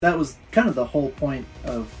that was kind of the whole point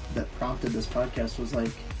of that prompted this podcast, was like,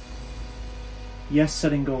 yes,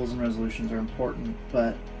 setting goals and resolutions are important,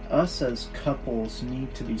 but us as couples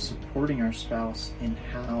need to be supporting our spouse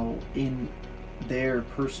in their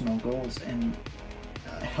personal goals, and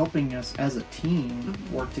helping us as a team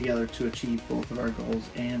work together to achieve both of our goals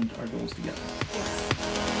and our goals together.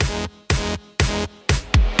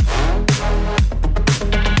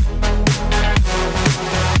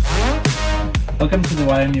 Welcome to the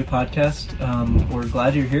YMU podcast. We're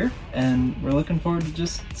glad you're here, and we're looking forward to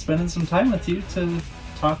just spending some time with you to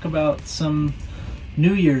talk about some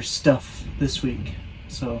New Year's stuff this week.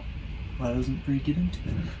 So, why doesn't Bree get into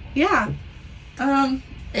it? Yeah.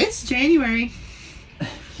 It's January.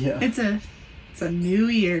 Yeah. It's a new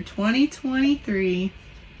year, 2023.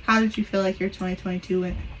 How did you feel like your 2022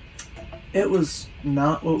 went? It was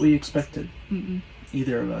not what we expected. Mm-mm.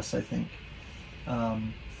 Either of us, I think.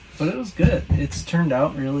 But it was good. It turned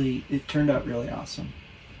out really awesome.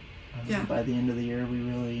 Yeah. By the end of the year, we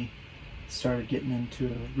really started getting into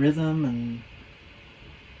a rhythm and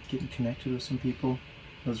getting connected with some people.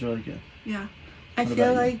 It was really good. Yeah. I What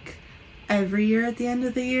feel about you? like every year at the end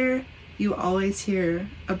of the year, you always hear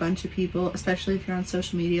a bunch of people, especially if you're on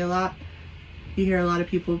social media a lot, you hear a lot of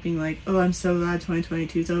people being like, "Oh, I'm so glad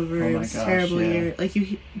 2022 is over. Oh It my was a gosh, terrible yeah.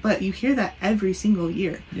 year." But you hear that every single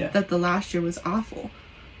year, Yeah. that the last year was awful.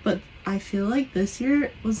 But I feel like this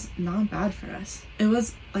year was not bad for us. It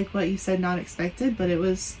was, like what you said, not expected, but it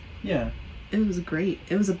was Yeah, great.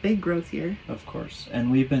 It was a big growth year. of course. And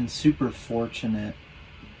we've been super fortunate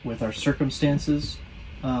with our circumstances,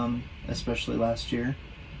 especially last year.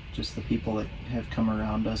 Just the people that have come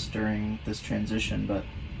around us during this transition, but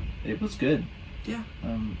it was good. Yeah.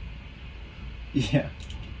 Yeah.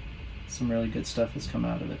 Some really good stuff has come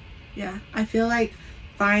out of it. Yeah. I feel like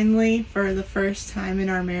finally, for the first time in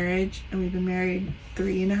our marriage, and we've been married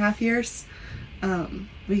 3.5 years,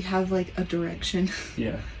 we have like a direction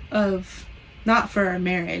Yeah. of, not for our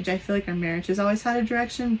marriage. I feel like our marriage has always had a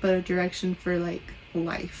direction, but a direction for like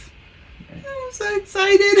life. Right. I'm so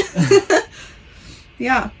excited.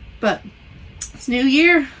 Yeah, but it's new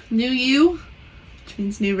year, new you, which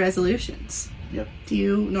means new resolutions. Yep. Do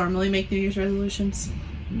you normally make New Year's resolutions?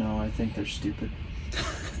 No, I think they're stupid.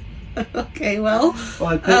 Okay, well.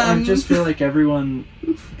 Well, I just feel like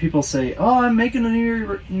people say, "Oh, I'm making a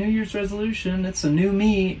New Year's resolution. It's a new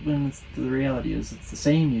me." When the reality is, it's the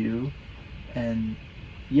same you. And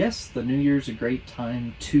yes, the New Year's a great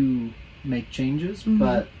time to make changes,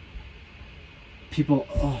 but people,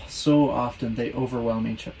 so often they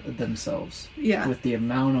overwhelm themselves Yeah, with the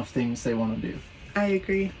amount of things they want to do. I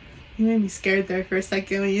agree. You made me scared there for a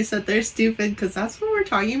second when you said they're stupid, because that's what we're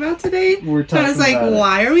talking about today. We're talking I was like, about it.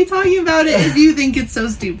 why are we talking about it if you think it's so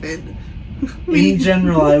stupid? In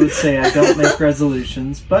general, I would say I don't make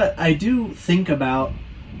resolutions, but I do think about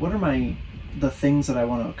what are the things that I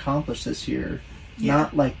want to accomplish this year. Yeah.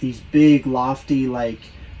 Not like these big, lofty, like,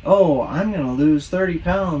 oh, I'm going to lose 30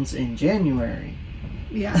 pounds in January.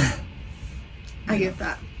 Yeah, I get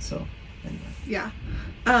that. So, anyway. Yeah.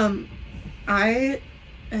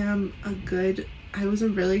 I was a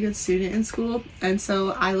really good student in school, and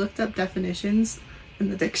so I looked up definitions in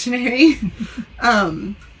the dictionary.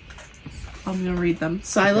 I'm gonna read them.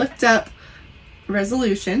 So I looked up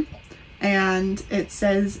resolution, and it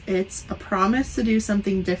says it's a promise to do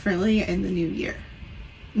something differently in the new year.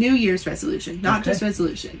 New Year's resolution, not Okay. just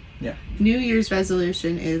resolution. Yeah. New Year's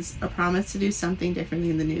resolution is a promise to do something differently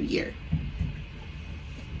in the new year.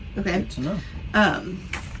 Okay. Good to know.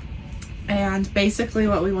 And basically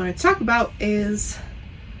what we want to talk about is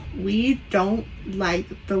we don't like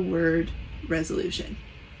the word resolution.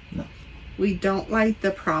 No. We don't like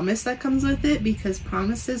the promise that comes with it, because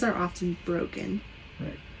promises are often broken.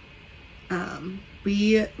 Right.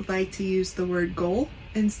 We like to use the word goal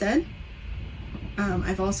instead.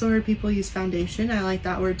 I've also heard people use foundation. I like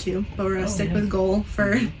that word too, but we're going to stick with goal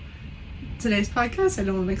for today's podcast. I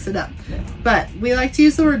don't want to mix it up. Yeah. But we like to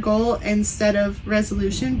use the word goal instead of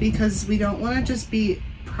resolution, because we don't want to just be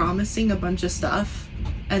promising a bunch of stuff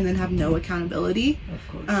and then have no accountability. Of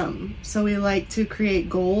course. So we like to create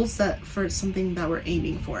goals for something that we're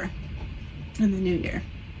aiming for in the new year.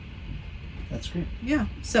 That's great. Yeah.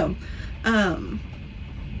 So,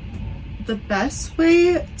 the best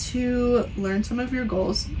way to learn some of your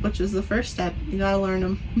goals, which is the first step, you gotta learn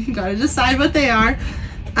them, you gotta decide what they are,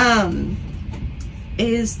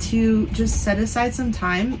 is to just set aside some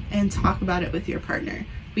time and talk about it with your partner.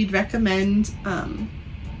 We'd recommend,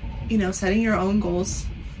 setting your own goals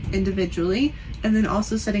individually, and then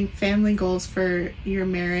also setting family goals for your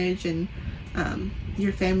marriage and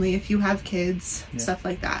your family if you have kids, stuff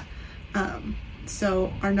like that.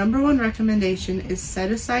 So our number one recommendation is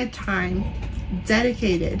set aside time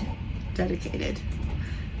dedicated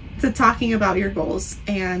to talking about your goals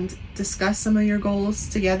and discuss some of your goals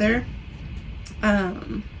together.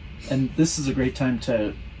 And this is a great time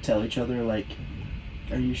to tell each other, like,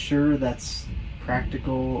 are you sure that's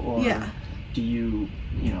practical, or do you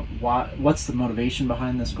know, what's the motivation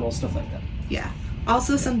behind this goal, stuff like that. Yeah.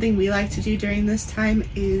 Also, something we like to do during this time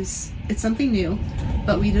is, it's something new,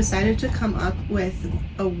 but we decided to come up with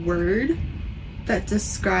a word that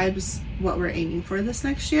describes what we're aiming for this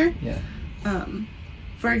next year. Yeah.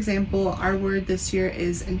 For example, our word this year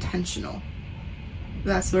is intentional.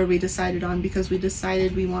 That's where we decided on, because we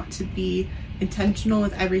decided we want to be intentional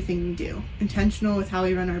with everything we do. Intentional with how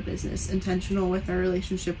we run our business. Intentional with our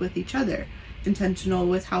relationship with each other. Intentional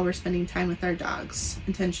with how we're spending time with our dogs.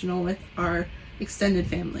 Intentional with our extended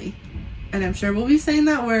family. And I'm sure we'll be saying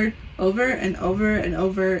that word over and over and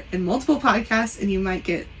over in multiple podcasts, and you might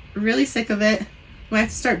get really sick of it. You might have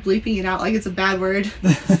to start bleeping it out like it's a bad word.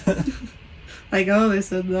 Like, oh, they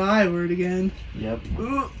said the I word again. Yep.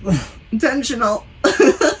 Intentional.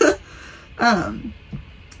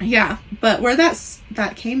 Yeah, but where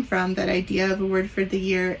that came from, that idea of a word for the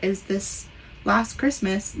year, is this last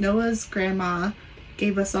Christmas, Noah's grandma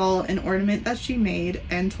gave us all an ornament that she made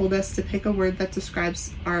and told us to pick a word that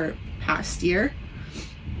describes our past year.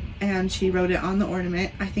 And she wrote it on the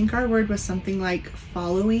ornament. I think our word was something like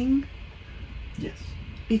following. Yes.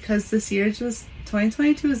 Because this year,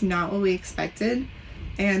 2022 is not what we expected.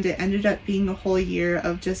 And it ended up being a whole year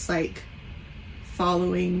of just like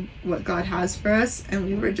following what God has for us. And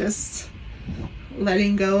we were just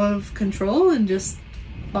letting go of control and just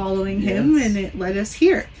following Him, and it led us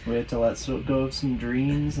here. We had to let go of some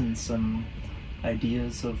dreams and some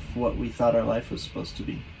ideas of what we thought our life was supposed to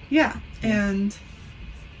be. Yeah, and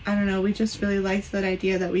I don't know, we just really liked that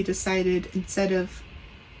idea that we decided, instead of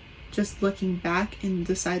just looking back and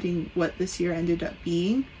deciding what this year ended up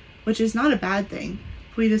being, which is not a bad thing,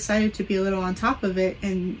 we decided to be a little on top of it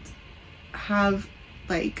and have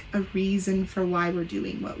like a reason for why we're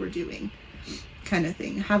doing what we're doing, kind of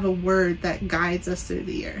thing. Have a word that guides us through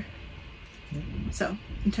the year. So,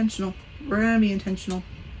 intentional. We're gonna be intentional.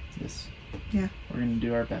 Yes. Yeah. We're gonna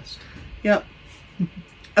do our best. Yep.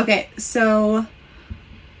 Okay, so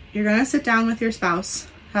you're gonna sit down with your spouse,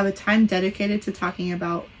 have a time dedicated to talking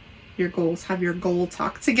about your goals, have your goal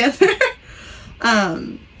talk together.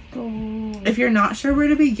 If you're not sure where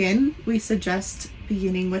to begin, we suggest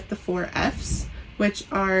beginning with the 4 F's, which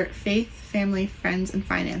are faith, family, friends, and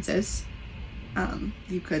finances.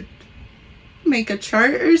 You could make a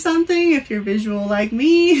chart or something if you're visual like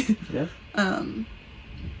me. Yeah.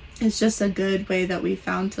 It's just a good way that we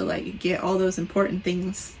found to like get all those important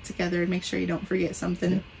things together and make sure you don't forget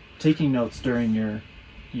something. Yeah. Taking notes during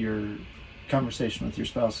your conversation with your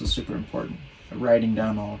spouse is super important. Writing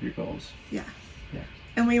down all of your goals. Yeah. Yeah.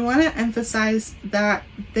 And we want to emphasize that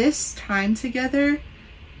this time together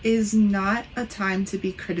is not a time to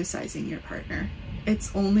be criticizing your partner.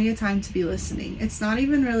 It's only a time to be listening. It's not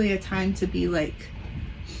even really a time to be like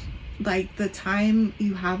the time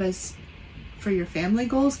you have as for your family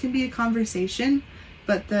goals can be a conversation,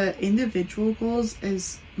 but the individual goals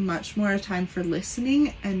is much more a time for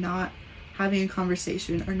listening and not having a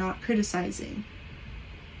conversation or not criticizing.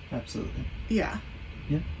 Absolutely. Yeah.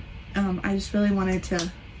 Yeah. I just really wanted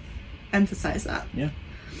to emphasize that. Yeah.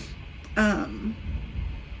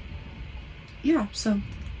 Yeah, so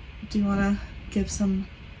do you want to give some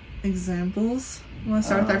examples? You want to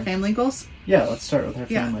start with our family goals? Yeah, let's start with our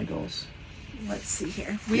family goals. Let's see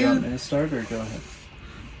here. You want me to start or go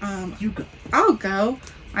ahead? You go. I'll go.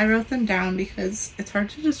 I wrote them down because it's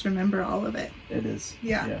hard to just remember all of it. It is.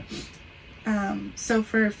 Yeah. So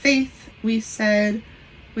for faith, we said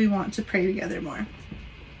we want to pray together more.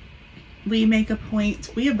 We make a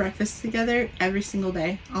point, we have breakfast together every single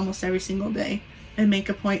day, almost every single day, and make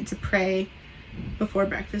a point to pray before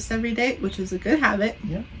breakfast every day, which is a good habit.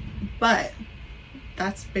 Yeah. But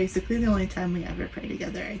that's basically the only time we ever pray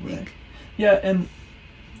together, I think. Right. Yeah, and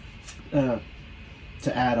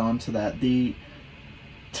to add on to that, the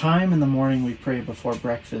time in the morning we pray before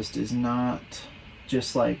breakfast is not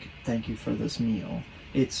just like, thank you for this meal.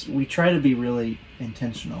 We try to be really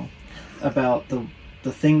intentional about the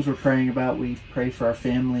things we're praying about. We pray for our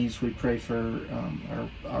families, we pray for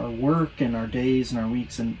our work and our days and our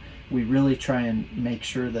weeks, and we really try and make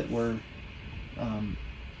sure that we're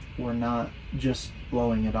not just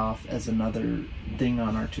blowing it off as another thing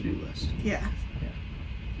on our to-do list. Yeah.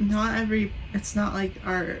 It's not like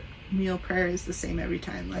our meal prayer is the same every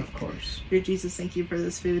time. Like, of course. Dear Jesus, thank you for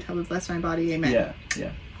this food. Help it bless my body. Amen.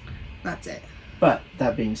 Yeah. That's it. But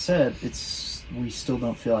that being said, it's we still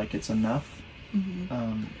don't feel like it's enough. Mm-hmm.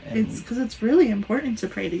 And It's because it's really important to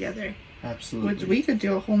pray together. absolutely. Which we could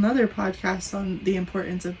do a whole nother podcast on the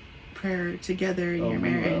importance of prayer together in your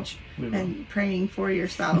marriage We will. and praying for your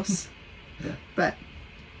spouse. Yeah. But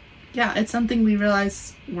yeah, it's something we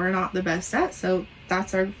realize we're not the best at, so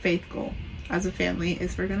that's our faith goal as a family,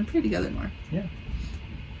 is we're going to pray together more. Yeah.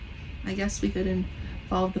 I guess we could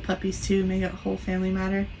involve the puppies too, make it a whole family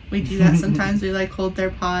matter. We do that sometimes. We like hold their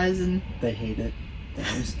paws and They hate it. They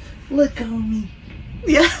always, let go of me.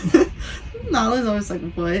 yeah. Nala's always like,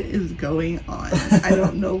 what is going on? I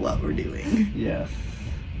don't know what we're doing. Yeah.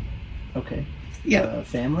 Okay. Yeah.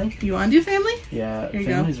 Family? You want to do family? Yeah, Here you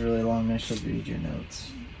family's really long. I should read your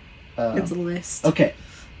notes. It's a list. Okay.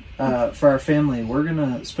 For our family, we're going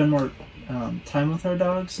to spend more time with our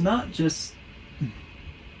dogs. Not just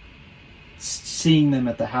seeing them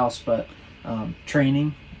at the house, but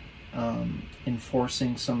training,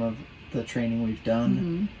 enforcing some of the training we've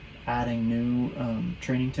done, adding new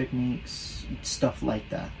training techniques, stuff like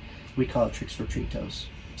that. We call it tricks for treatos.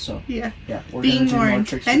 So, Yeah. we're Being gonna do more tricks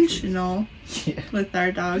for treats. intentional Yeah. with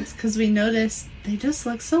our dogs, because we notice they just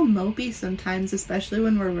look so mopey sometimes, especially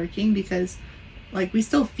when we're working, because like we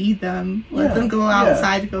still feed them, let them go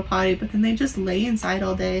outside to go potty, but then they just lay inside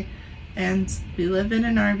all day. And we live in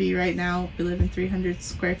an RV right now. We live in 300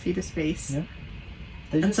 square feet of space. Yep.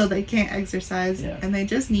 And so they can't exercise, Yeah. and they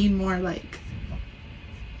just need more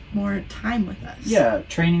time with us. Yeah,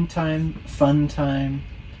 training time, fun time.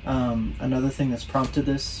 Another thing that's prompted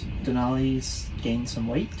this, Denali's gained some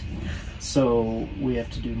weight. So we have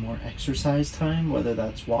to do more exercise time, whether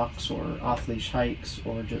that's walks or off-leash hikes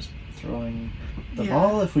or just throwing the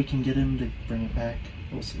ball. If we can get him to bring it back,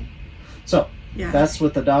 we'll see. So Yeah. that's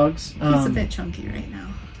with the dogs. He's a bit chunky right now.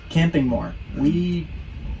 Camping more. We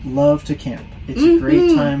love to camp. It's a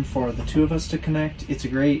great time for the two of us to connect. It's a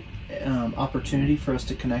great opportunity for us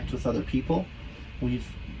to connect with other people. We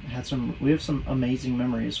have some amazing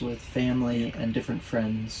memories with family and different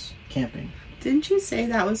friends camping. Didn't you say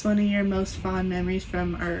that was one of your most fond memories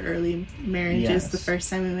from our early marriages? Yes. The first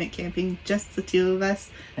time we went camping, just the two of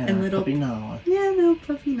us And and our little puppy Nala. little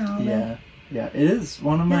puppy Nala. Yeah, it is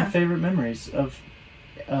one of my Yeah. favorite memories of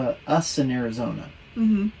us in Arizona.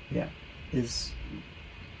 Mm-hmm.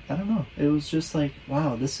 I don't know. It was just like,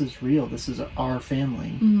 wow, this is real. This is our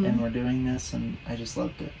family, and we're doing this, and I just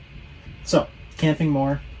loved it. So, camping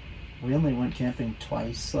more. We only went camping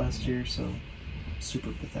twice last year, so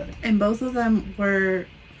super pathetic. And both of them were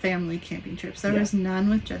family camping trips. There was none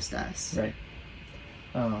with just us. Right.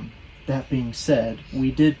 That being said,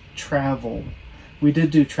 we did travel. We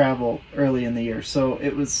did do travel early in the year, so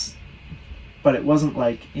it was, but it wasn't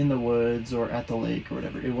like in the woods or at the lake or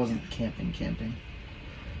whatever. It wasn't camping.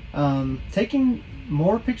 Taking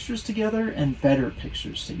more pictures together and better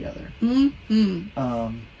pictures together,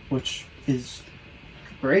 which is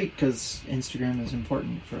great because Instagram is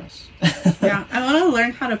important for us. Yeah, I want to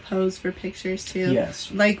learn how to pose for pictures too.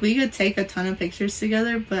 Yes. Like, we could take a ton of pictures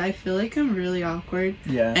together, but I feel like I'm really awkward.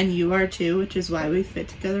 Yeah. And you are too, which is why we fit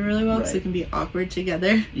together really well, because we Right. can be awkward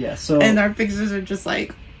together. Yeah. So. And our pictures are just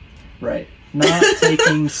like... Right. Not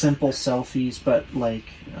taking simple selfies, but like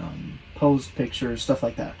posed pictures, stuff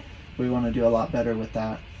like that. We want to do a lot better with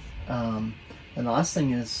that. And the last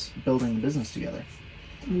thing is building the business together.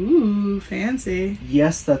 Ooh, fancy.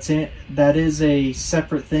 Yes, that's it. That is a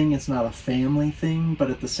separate thing. It's not a family thing,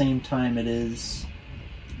 but at the same time, it's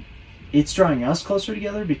drawing us closer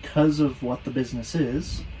together because of what the business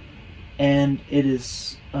is, and it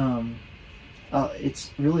is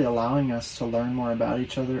it's really allowing us to learn more about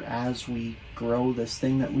each other as we grow this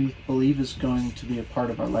thing that we believe is going to be a part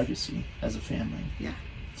of our legacy as a family. Yeah.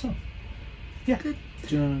 So, yeah. Good.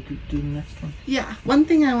 Do you want to do the next one? Yeah, one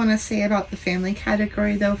thing I want to say about the family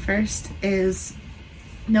category, though, first, is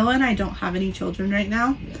Noah and I don't have any children right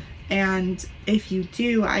now. Yeah. And if you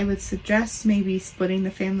do, I would suggest maybe splitting the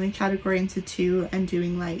family category into two and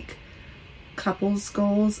doing, like, couples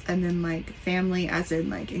goals and then, like, family as in,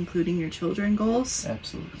 like, including your children goals.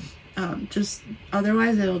 Absolutely. Just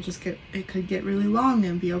otherwise it could get really long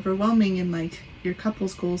and be overwhelming, and, like, your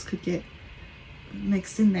couples goals could get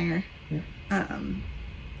mixed in there. Yeah.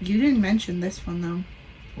 You didn't mention this one, though.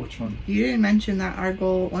 Which one? You didn't mention that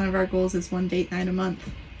one of our goals is one date night a month.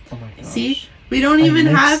 Oh my gosh. See? We don't even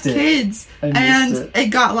have kids. And it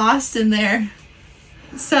got lost in there.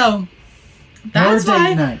 So, that's more date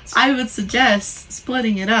why nights. I would suggest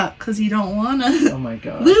splitting it up, because you don't want to Oh my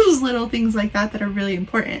gosh. lose little things like that are really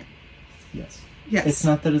important. Yes. Yes. It's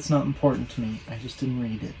not that it's not important to me. I just didn't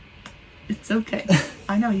read it. It's okay.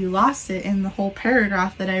 I know, you lost it in the whole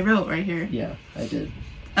paragraph that I wrote right here. Yeah, I did.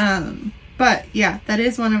 But yeah, that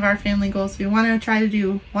is one of our family goals. We want to try to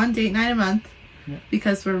do one date night a month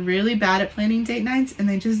because we're really bad at planning date nights and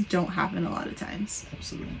they just don't happen a lot of times.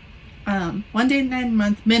 Absolutely. One date night a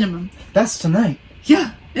month minimum. That's tonight.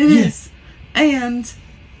 Yeah, it is. And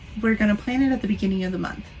we're going to plan it at the beginning of the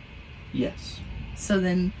month. Yes. So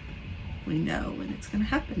then we know when it's going to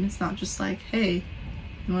happen. It's not just like, hey,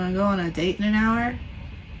 you want to go on a date in an hour?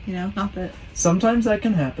 You know, not that. Sometimes that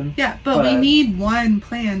can happen. Yeah, but we need one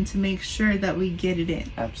plan to make sure that we get it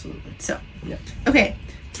in. Absolutely. So, yeah. Okay,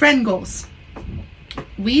 friend goals.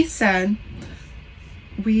 We said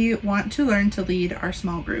we want to learn to lead our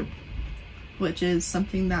small group, which is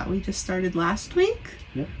something that we just started last week.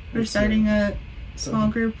 Yep. We're starting a small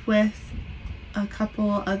group with a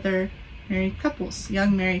couple other married couples,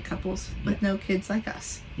 young married couples with no kids like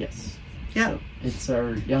us. Yes. Yeah. So it's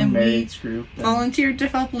our young marrieds group. Volunteered to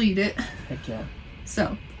help lead it. Heck yeah.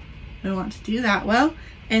 So we want to do that well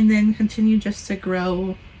and then continue just to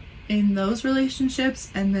grow in those relationships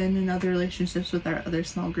and then in other relationships with our other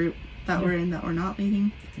small group that we're in that we're not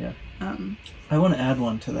leading. Yeah. I want to add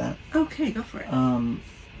one to that. Okay, go for it.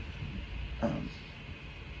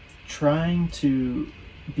 Trying to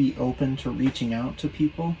be open to reaching out to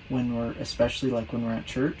people especially like when we're at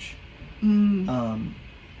church.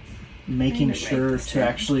 Making sure to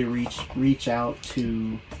actually reach out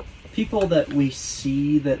to people that we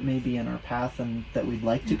see that may be in our path and that we'd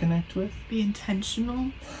like to connect with. Be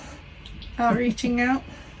intentional about reaching out.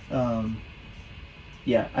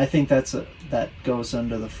 Yeah, I think that goes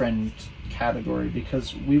under the friend category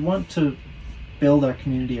because we want to build our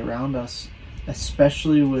community around us,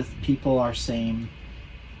 especially with people our same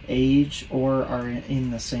age or are in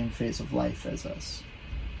the same phase of life as us,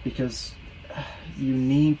 because you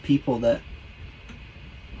need people that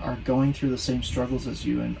are going through the same struggles as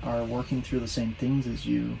you and are working through the same things as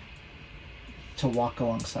you to walk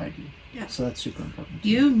alongside you. Yeah. So that's super important.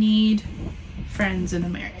 You need friends in a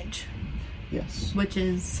marriage. Yes. Which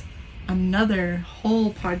is another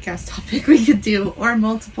whole podcast topic we could do, or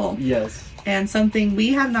multiple. Yes. And something we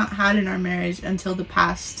have not had in our marriage until the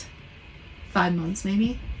past 5 months,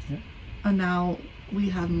 maybe. Yeah. And now we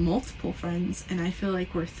have multiple friends, and I feel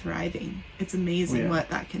like we're thriving. It's amazing what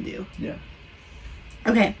that can do. Yeah.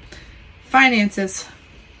 Okay. Finances.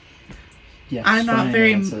 Yes, I'm not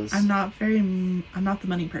the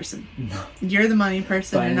money person. No. You're the money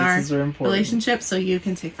person finances in our relationship, so you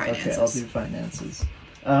can take finances. Okay, I'll do finances.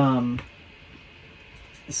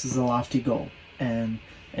 This is a lofty goal, and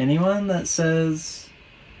anyone that says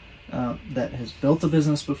that has built a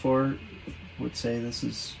business before would say this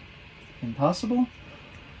is impossible.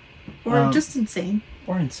 Or just insane.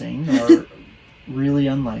 Or or really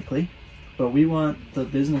unlikely. But we want the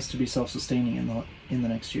business to be self-sustaining in the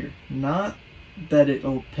next year. Not that it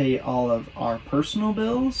will pay all of our personal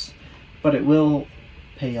bills, but it will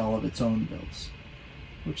pay all of its own bills.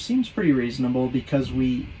 Which seems pretty reasonable because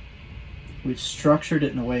we've structured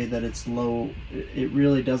it in a way that it's low. It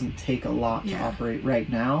really doesn't take a lot to operate right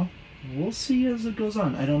now. We'll see as it goes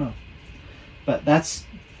on. I don't know. But that's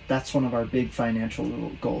one of our big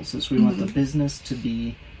financial goals is we want the business to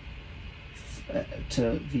be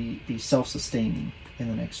self-sustaining in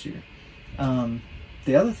the next year.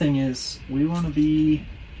 The other thing is we want to be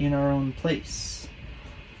in our own place,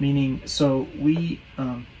 meaning so we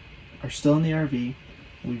are still in the RV.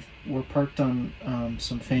 We're parked on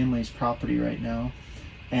some family's property right now,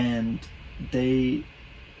 and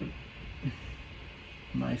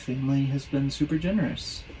my family has been super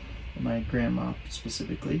generous, my grandma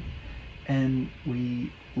specifically, and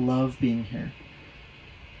we love being here.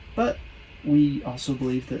 But we also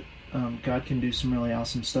believe that God can do some really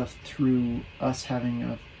awesome stuff through us having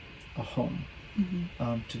a home,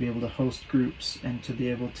 to be able to host groups and to be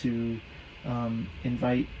able to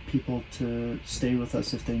invite people to stay with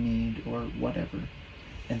us if they need or whatever.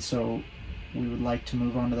 And so we would like to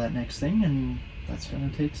move on to that next thing, and that's going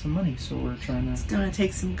to take some money. So we're trying to... It's going to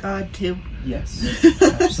take some God too. Yes,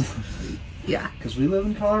 absolutely. Yeah. Because we live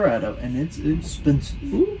in Colorado and it's expensive.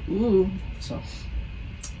 Ooh. So,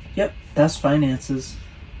 yep, that's finances.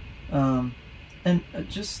 And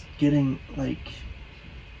just getting,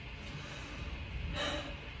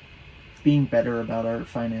 being better about our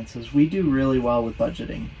finances. We do really well with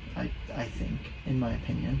budgeting, I think, in my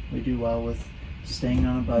opinion. We do well with staying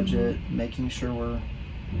on a budget, making sure we're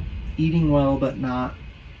eating well, but not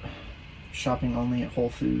shopping only at Whole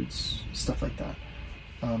Foods, stuff like that.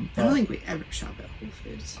 I don't think we ever shop at Whole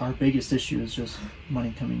Foods. Our biggest issue is just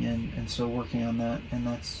money coming in, and so working on that, and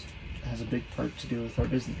that's has a big part to do with our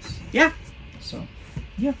business. Yeah. So,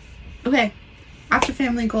 yeah. Okay. After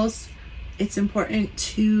family goals it's important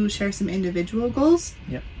to share some individual goals.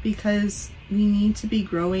 Yep. Because we need to be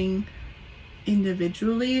growing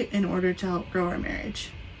individually in order to help grow our marriage.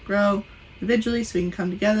 Grow individually so we can come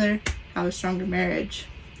together, have a stronger marriage,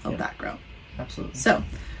 help that grow. Absolutely. So,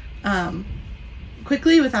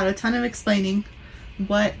 quickly, without a ton of explaining,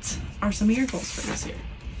 what are some of your goals for this year?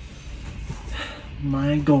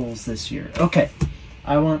 My goals this year. Okay.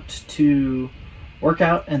 I want to work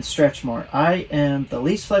out and stretch more. I am the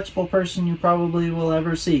least flexible person you probably will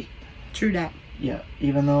ever see. True that. Yeah,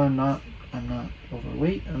 even though I'm not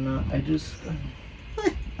overweight. I don't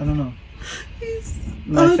know.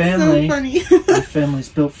 My family, so funny. my family's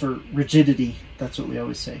built for rigidity. That's what we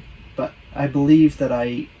always say. But I believe that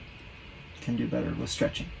I can do better with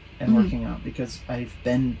stretching and working out because I've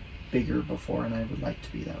been bigger before and I would like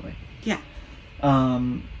to be that way. Yeah.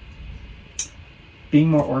 Being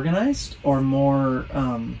more organized or more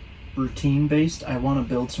routine based. I want to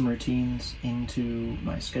build some routines into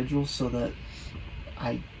my schedule so that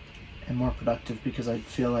I am more productive, because I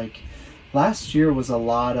feel like last year was a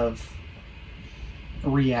lot of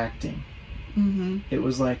reacting. It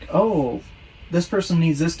was like, oh, this person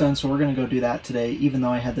needs this done, so we're going to go do that today, even though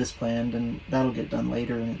I had this planned, and that'll get done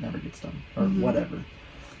later, and it never gets done, or whatever.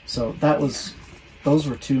 So those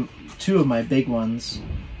were two of my big ones.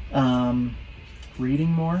 Reading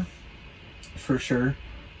more, for sure.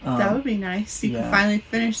 That would be nice. You can finally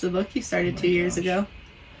finish the book you started 2 years ago.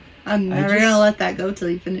 I'm never going to let that go till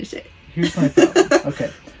you finish it. Here's my problem.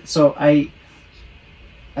 Okay, so I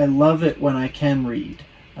love it when I can read.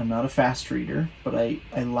 I'm not a fast reader, but I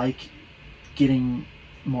like getting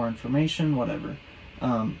more information, whatever.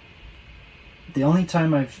 The only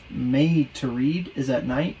time I've made to read is at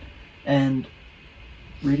night, and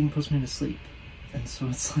reading puts me to sleep. And so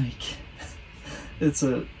it's like,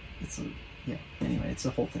 anyway, it's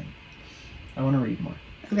a whole thing. I want to read more.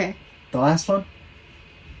 Okay. The last one,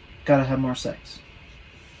 gotta have more sex.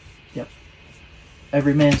 Yep.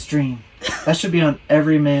 Every man's dream. That should be on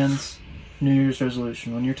every man's New Year's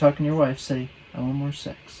resolution. When you're talking to your wife, say, I want more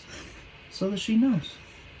sex. So that she knows.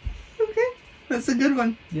 Okay. That's a good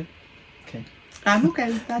one. Yep. Okay. I'm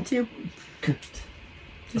okay with that too. Good.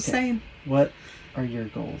 Just saying. What are your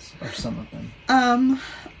goals, or some of them?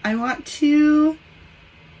 I want to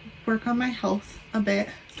work on my health a bit.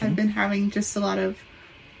 Okay. I've been having just a lot of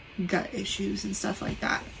gut issues and stuff like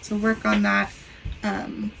that. So work on that,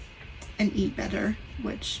 and eat better,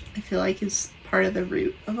 which I feel like is part of the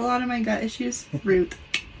root of a lot of my gut issues. Root.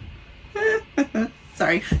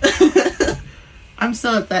 Sorry. I'm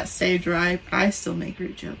still at that stage where I still make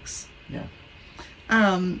root jokes. Yeah.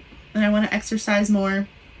 And I want to exercise more.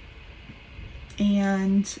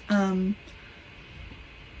 And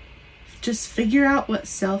just figure out what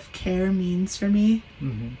self-care means for me.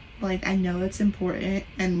 Like, I know it's important,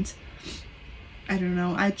 and I don't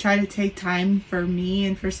know, I try to take time for me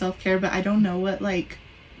and for self-care, but I don't know what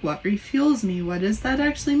refuels me. What does that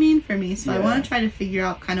actually mean for me? So I want to try to figure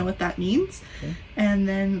out kind of what that means. Okay. And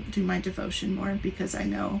then do my devotion more, because I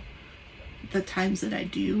know the times that I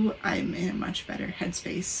do, I'm in a much better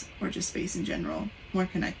headspace, or just space in general, more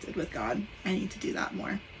connected with God. I need to do that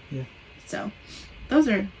more. Yeah. So those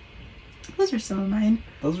are some of mine.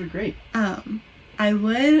 Those are great. I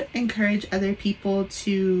would encourage other people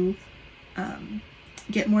to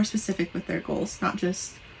get more specific with their goals, not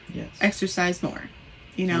just exercise more,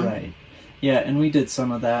 you know? Right. Yeah, and we did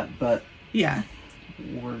some of that, but yeah,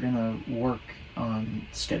 we're gonna work on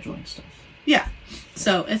scheduling stuff. Yeah.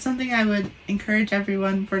 So it's something I would encourage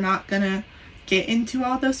everyone. We're not gonna get into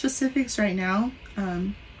all those specifics right now,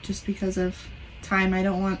 just because of time. I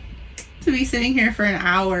don't want to be sitting here for an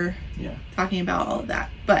hour talking about all of that,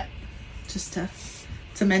 but just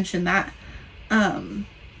to mention that,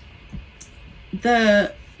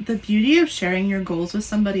 the beauty of sharing your goals with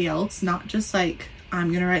somebody else, not just like,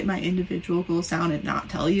 I'm gonna write my individual goals down and not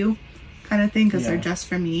tell you kind of thing, because they're just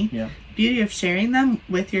for me. The beauty of sharing them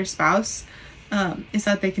with your spouse is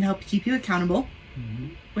that they can help keep you accountable,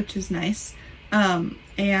 which is nice,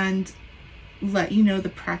 and let you know the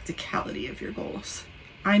practicality of your goals.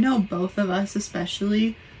 I know both of us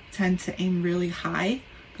especially tend to aim really high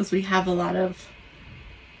because we have a lot of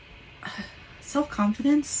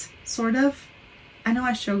self-confidence, sort of. I know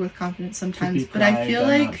I struggle with confidence sometimes, but I feel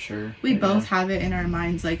like we both have it in our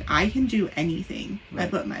minds, like, I can do anything I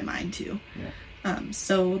put my mind to.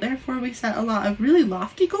 So therefore we set a lot of really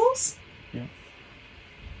lofty goals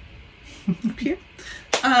up here.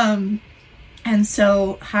 And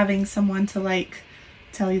so having someone to, like,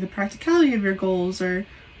 tell you the practicality of your goals, or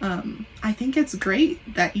I think it's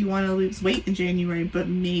great that you want to lose weight in January, but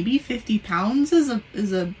maybe 50 pounds is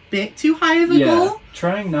a bit too high of a goal.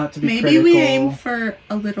 Trying not to be maybe critical. We aim for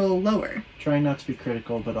a little lower. Trying not to be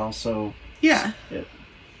critical, but also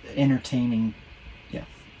entertaining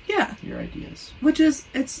your ideas. Which is,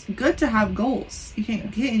 it's good to have goals. You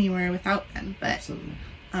can't get anywhere without them, but Absolutely.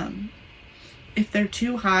 If they're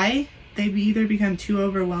too high, they either become too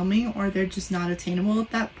overwhelming or they're just not attainable at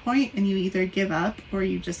that point, and you either give up or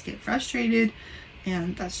you just get frustrated,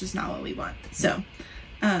 and that's just not what we want. So,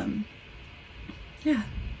 and your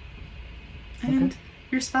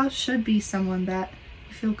spouse should be someone that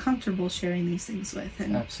you feel comfortable sharing these things with.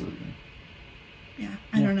 And absolutely.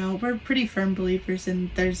 I don't know. We're pretty firm believers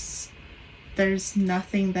in there's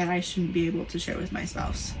nothing that I shouldn't be able to share with my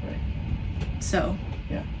spouse. Right. So,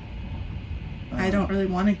 I don't really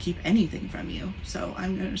want to keep anything from you. So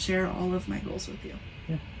I'm going to share all of my goals with you.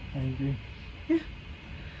 Yeah, I agree. Yeah.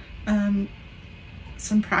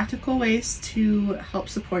 Some practical ways to help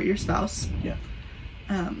support your spouse. Yeah.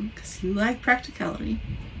 Because you like practicality.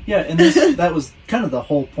 Yeah, and that was kind of the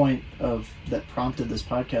whole point that prompted this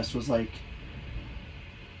podcast was like,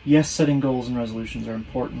 yes, setting goals and resolutions are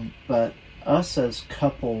important, but us as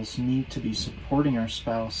couples need to be supporting our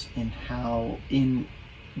spouse in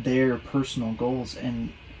their personal goals and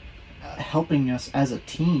helping us as a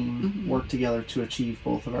team work together to achieve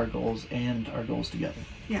both of our goals and our goals together.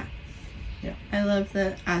 Yeah. Yeah. I love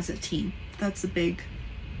that as a team. That's a big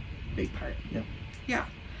part. Yep. Yeah.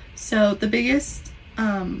 So the biggest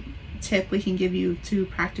tip we can give you to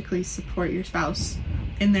practically support your spouse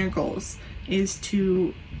in their goals is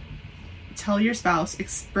to tell your spouse,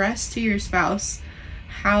 express to your spouse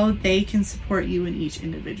how they can support you in each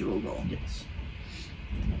individual goal. Yes.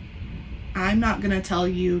 I'm not going to tell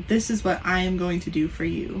you, this is what I am going to do for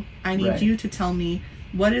you. I need you to tell me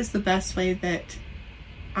what is the best way that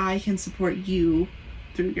I can support you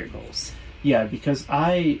through your goals. Yeah, because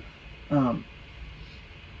when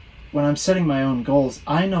I'm setting my own goals,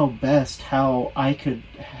 I know best how I could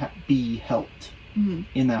be helped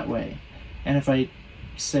in that way. And if I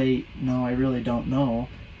say, no, I really don't know,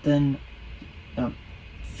 then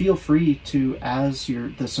feel free to, as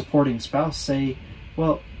the supporting spouse, say,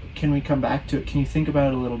 well, can we come back to it? Can you think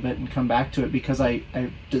about it a little bit and come back to it? Because I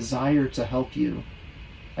desire to help you.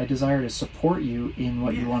 I desire to support you in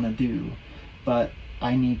what you want to do, but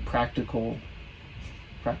I need practical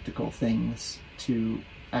things to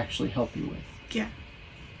actually help you with. Yeah.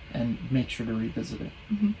 And make sure to revisit it.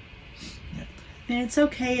 Mm-hmm. Yeah. And it's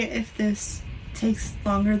okay if this takes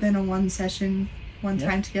longer than a one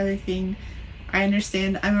time together thing. I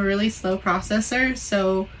understand. I'm a really slow processor,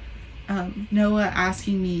 so Noah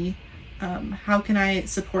asking me, how can I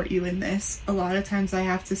support you in this? A lot of times I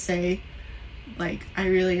have to say, like, I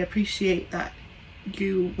really appreciate that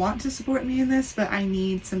you want to support me in this, but I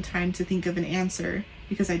need some time to think of an answer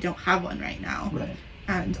because I don't have one right now. Right.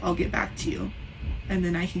 And I'll get back to you. And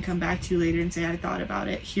then I can come back to you later and say, I thought about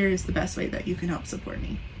it. Here is the best way that you can help support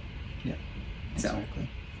me. Yeah, exactly. So,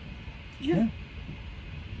 yeah.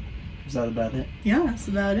 Is that about it? Yeah, that's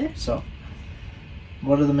about it. So,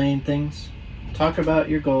 what are the main things? Talk about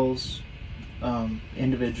your goals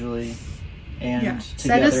individually and set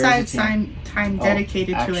together aside as a team. time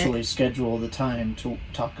dedicated to it. Actually schedule the time to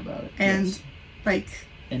talk about it. And,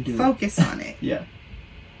 and do focus on it. Yeah.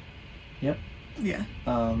 Yep. Yeah.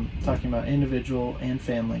 Talking about individual and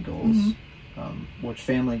family goals, which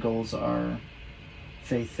family goals are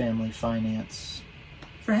faith, family, finance,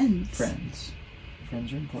 friends. Friends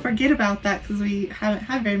are important. Forget about that because we haven't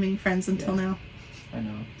had very many friends until now. I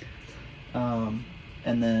know.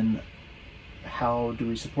 And then how do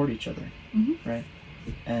we support each other, right?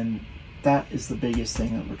 And that is the biggest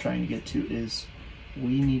thing that we're trying to get to is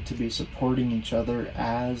we need to be supporting each other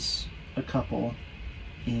as a couple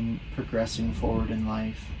in progressing forward in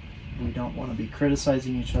life. We don't want to be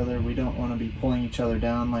criticizing each other. We don't want to be pulling each other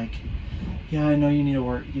down like, yeah, I know you need to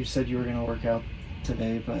work. You said you were going to work out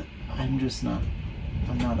today, but I'm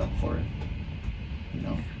not up for it. You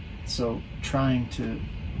know? So trying to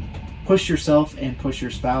push yourself and push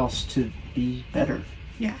your spouse to be better.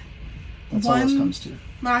 Yeah. That's all this comes to.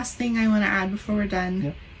 Last thing I want to add before we're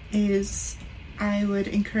done is I would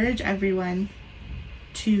encourage everyone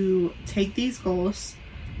to take these goals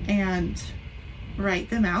and write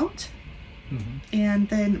them out and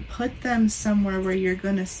then put them somewhere where you're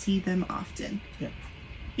going to see them often. Yeah.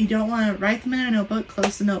 You don't want to write them in a notebook,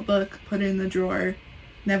 close the notebook, put it in the drawer,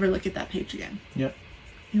 never look at that page again. Yep.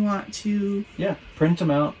 You want to... Yeah, print them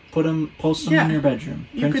out, post them in your bedroom.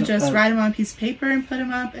 You could just write them on a piece of paper and put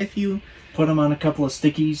them up. If you... Put them on a couple of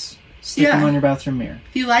stickies Stick them Yeah. on your bathroom mirror.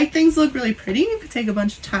 If you like things look really pretty, you could take a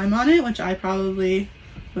bunch of time on it, which I probably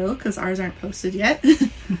will because ours aren't posted yet.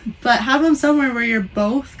 But have them somewhere where you're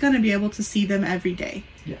both going to be able to see them every day.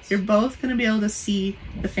 Yes. You're both going to be able to see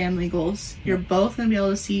the family goals. You're both going to be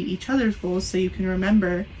able to see each other's goals so you can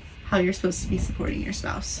remember how you're supposed to be supporting your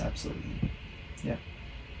spouse. Absolutely. Yeah.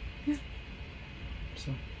 Yeah.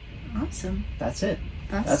 So Awesome. that's it.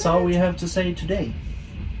 That's That's it. all we have to say today.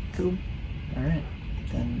 Cool. All right.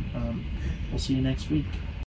 Then we'll see you next week.